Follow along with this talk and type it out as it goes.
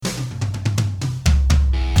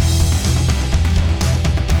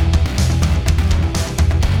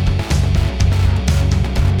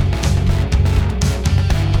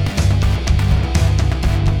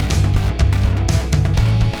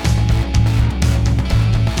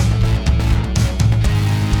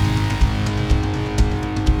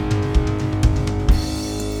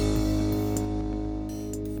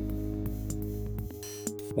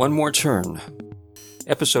One More Turn,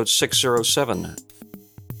 Episode 607,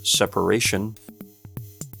 Separation.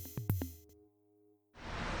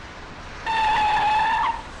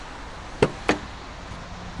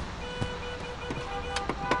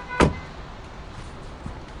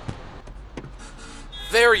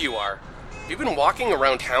 There you are. You've been walking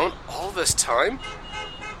around town all this time?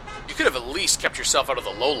 You could have at least kept yourself out of the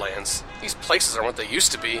lowlands. These places aren't what they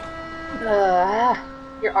used to be.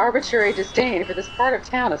 Your arbitrary disdain for this part of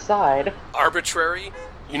town aside. Arbitrary?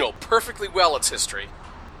 You know perfectly well its history.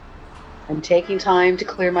 I'm taking time to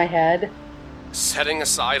clear my head. Setting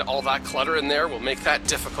aside all that clutter in there will make that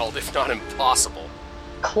difficult, if not impossible.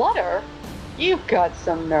 Clutter? You've got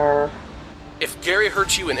some nerve. If Gary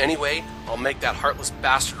hurts you in any way, I'll make that heartless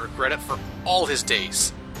bastard regret it for all his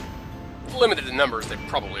days. Limited in numbers, they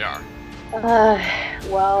probably are.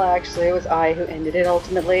 Well, actually, it was I who ended it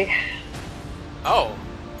ultimately. Oh,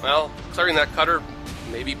 well, clearing that clutter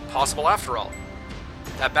may be possible after all.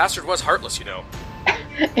 That bastard was heartless, you know.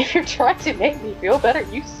 If you're trying to make me feel better,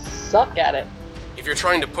 you suck at it. If you're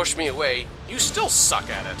trying to push me away, you still suck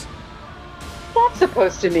at it. What's that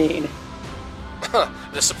supposed to mean?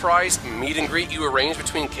 The surprise meet and greet you arranged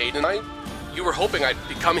between Cade and I? You were hoping I'd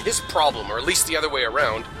become his problem, or at least the other way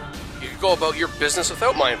around. You could go about your business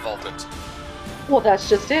without my involvement. Well, that's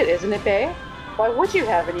just it, isn't it, Bae? Why would you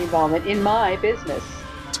have any involvement in my business?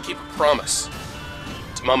 To keep a promise.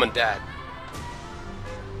 To Mom and Dad.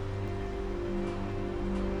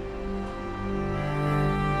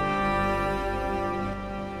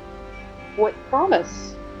 What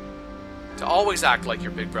promise? To always act like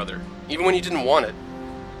your big brother, even when you didn't want it.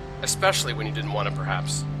 Especially when you didn't want it,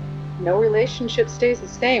 perhaps. No relationship stays the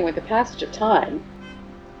same with the passage of time.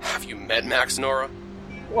 Have you met Max and Nora?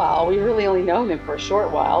 Well, we've really only known them for a short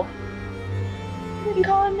while. We can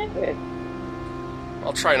call him Nickwood.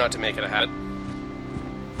 I'll try not to make it a habit.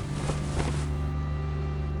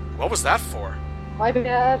 What was that for? My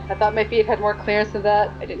bad. I thought my feet had more clearance than that.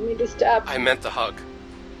 I didn't mean to step. I meant the hug.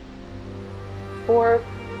 For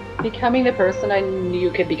becoming the person I knew you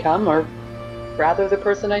could become, or rather the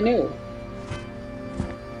person I knew.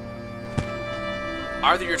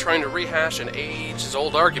 Either you're trying to rehash an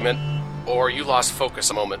age-old argument, or you lost focus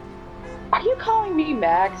a moment. Are you calling me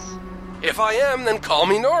Max? If I am, then call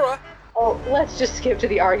me Nora. Oh, let's just skip to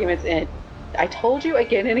the argument's end. I told you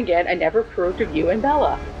again and again I never approved of you and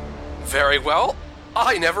Bella. Very well.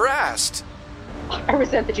 I never asked. I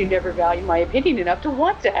resent that you never value my opinion enough to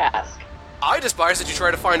want to ask. I despise that you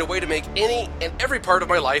try to find a way to make any and every part of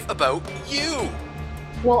my life about you.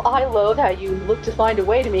 Well, I loathe how you look to find a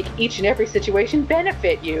way to make each and every situation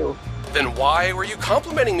benefit you. Then why were you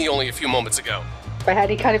complimenting me only a few moments ago? If I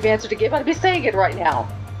had any kind of answer to give, I'd be saying it right now.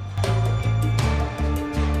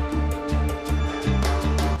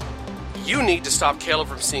 You need to stop Caleb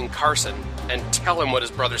from seeing Carson and tell him what his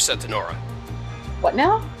brother said to Nora. What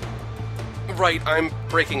now? Right, I'm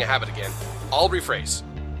breaking a habit again. I'll rephrase.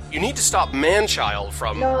 You need to stop man-child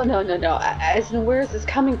from... No. As in, where is this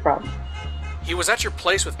coming from? He was at your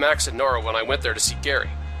place with Max and Nora when I went there to see Gary.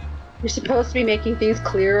 You're supposed to be making things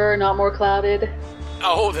clearer, not more clouded.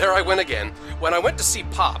 Oh, there I went again. When I went to see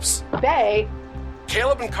Pops... Bae!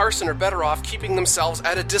 Caleb and Carson are better off keeping themselves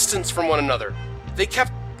at a distance from one another. They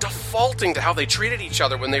kept defaulting to how they treated each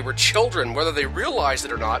other when they were children, whether they realized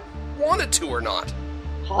it or not, wanted to or not.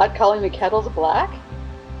 Hot calling the kettles black?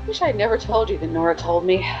 Wish I'd never told you than Nora told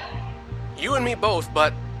me. You and me both,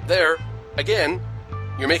 but there, again,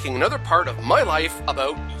 you're making another part of my life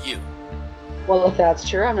about you. Well, if that's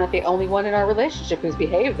true, I'm not the only one in our relationship who's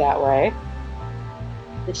behaved that way.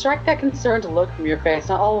 And strike that concerned look from your face.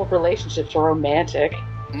 Not all relationships are romantic.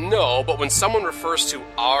 No, but when someone refers to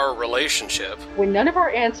our relationship... When none of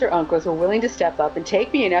our aunts or uncles were willing to step up and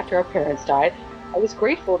take me in after our parents died, I was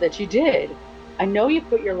grateful that you did. I know you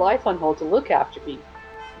put your life on hold to look after me.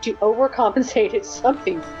 But you overcompensated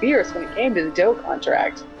something fierce when it came to the dough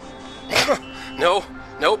contract. Nope,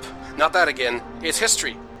 not that again. It's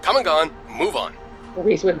history. Come and gone, move on.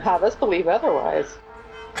 Reese would have us believe otherwise.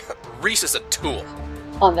 Reese is a tool.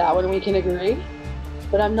 On that one we can agree.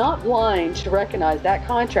 But I'm not blind to recognize that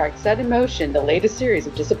contract set in motion the latest series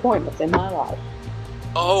of disappointments in my life.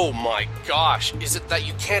 Oh my gosh, is it that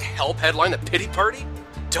you can't help headline a pity party?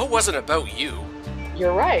 Dough wasn't about you.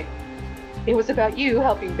 You're right. It was about you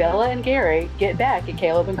helping Bella and Gary get back at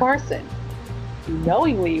Caleb and Carson. You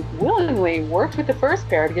knowingly, willingly worked with the first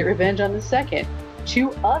pair to get revenge on the second.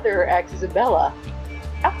 2 other exes of Bella.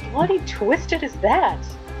 How bloody twisted is that?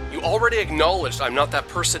 You already acknowledged I'm not that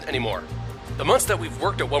person anymore. The months that we've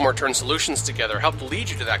worked at One More Turn Solutions together helped lead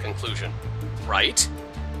you to that conclusion, right?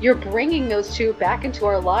 Your bringing those two back into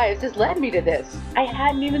our lives has led me to this. I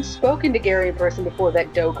hadn't even spoken to Gary in person before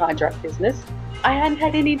that dough contract business. I hadn't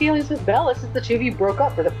had any dealings with Bella since the two of you broke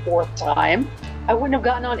up for the 4th time. I wouldn't have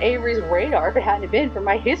gotten on Avery's radar if it hadn't been for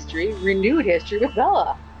my renewed history with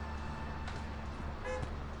Bella.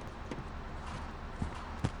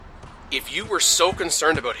 If you were so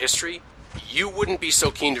concerned about history, you wouldn't be so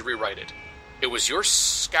keen to rewrite it. It was your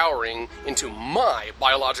scouring into my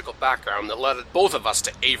biological background that led both of us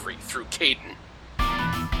to Avery through Caden.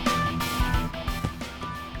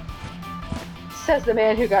 Says the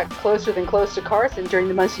man who got closer than close to Carson during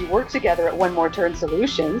the months you worked together at One More Turn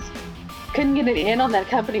Solutions. Couldn't get an in on that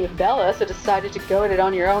company with Bella, so decided to go at it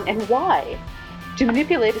on your own. And why? To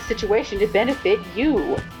manipulate a situation to benefit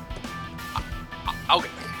you. Okay.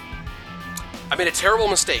 I made a terrible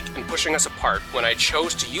mistake in pushing us apart when I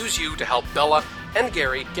chose to use you to help Bella and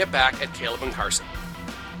Gary get back at Caleb and Carson.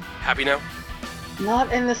 Happy now?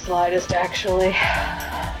 Not in the slightest, actually.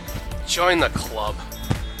 Join the club.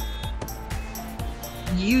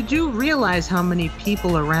 You do realize how many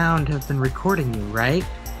people around have been recording you, right?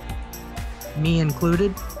 Me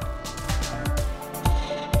included?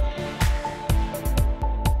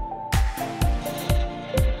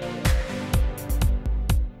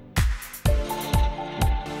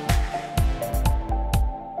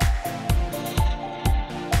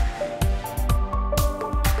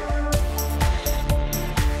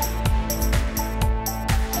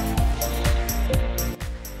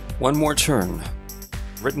 One More Turn.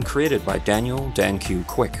 Written created by Daniel Dan Q.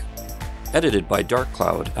 Quick. Edited by Dark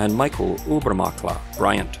Cloud and Michael Ubermakla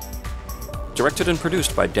Bryant. Directed and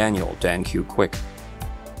produced by Daniel Dan Q. Quick.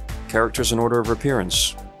 Characters in order of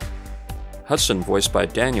appearance. Hudson voiced by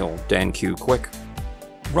Daniel Dan Q. Quick.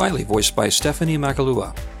 Riley voiced by Stephanie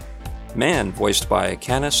Makalua. Man voiced by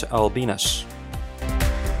Canis Albinus.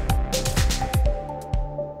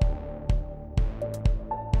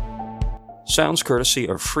 Sounds courtesy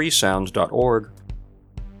of freesound.org.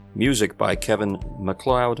 Music by Kevin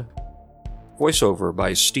MacLeod. Voiceover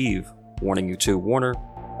by Steve, Warning You to Warner.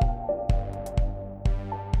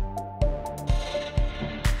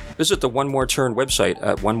 Visit the One More Turn website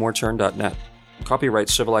at onemoreturn.net. Copyright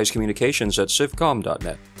Civilized Communications at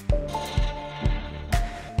civcom.net.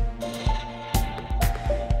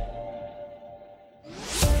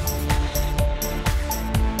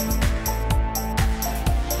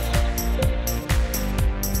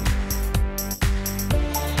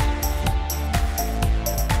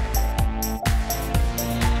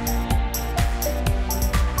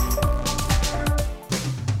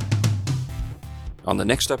 On the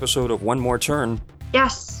next episode of One More Turn...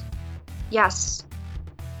 Yes.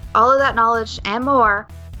 All of that knowledge and more,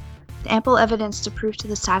 the ample evidence to prove to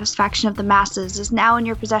the satisfaction of the masses, is now in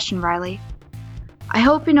your possession, Riley. I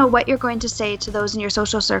hope you know what you're going to say to those in your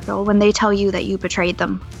social circle when they tell you that you betrayed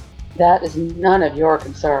them. That is none of your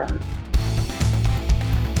concern.